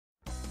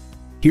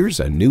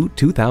Here's a new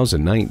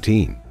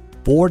 2019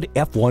 Ford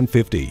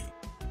F-150.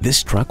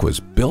 This truck was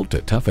built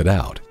to tough it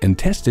out and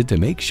tested to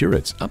make sure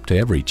it's up to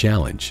every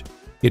challenge.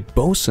 It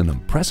boasts an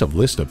impressive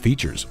list of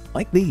features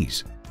like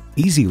these: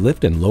 easy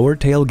lift and lower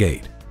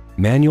tailgate,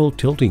 manual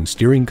tilting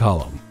steering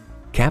column,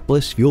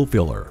 capless fuel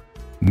filler,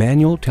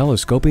 manual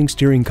telescoping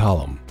steering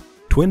column,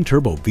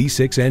 twin-turbo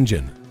V6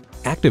 engine,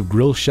 active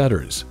grille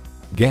shutters,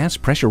 gas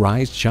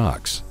pressurized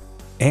shocks,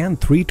 and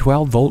 3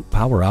 12-volt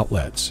power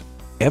outlets.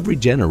 Every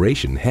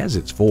generation has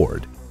its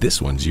Ford.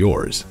 This one's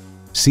yours.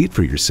 See it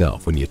for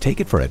yourself when you take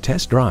it for a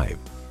test drive.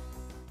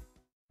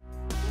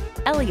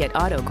 Elliott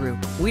Auto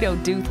Group. We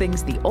don't do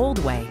things the old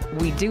way,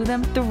 we do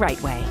them the right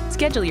way.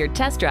 Schedule your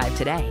test drive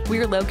today.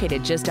 We're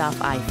located just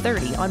off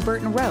I-30 on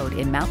Burton Road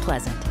in Mount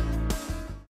Pleasant.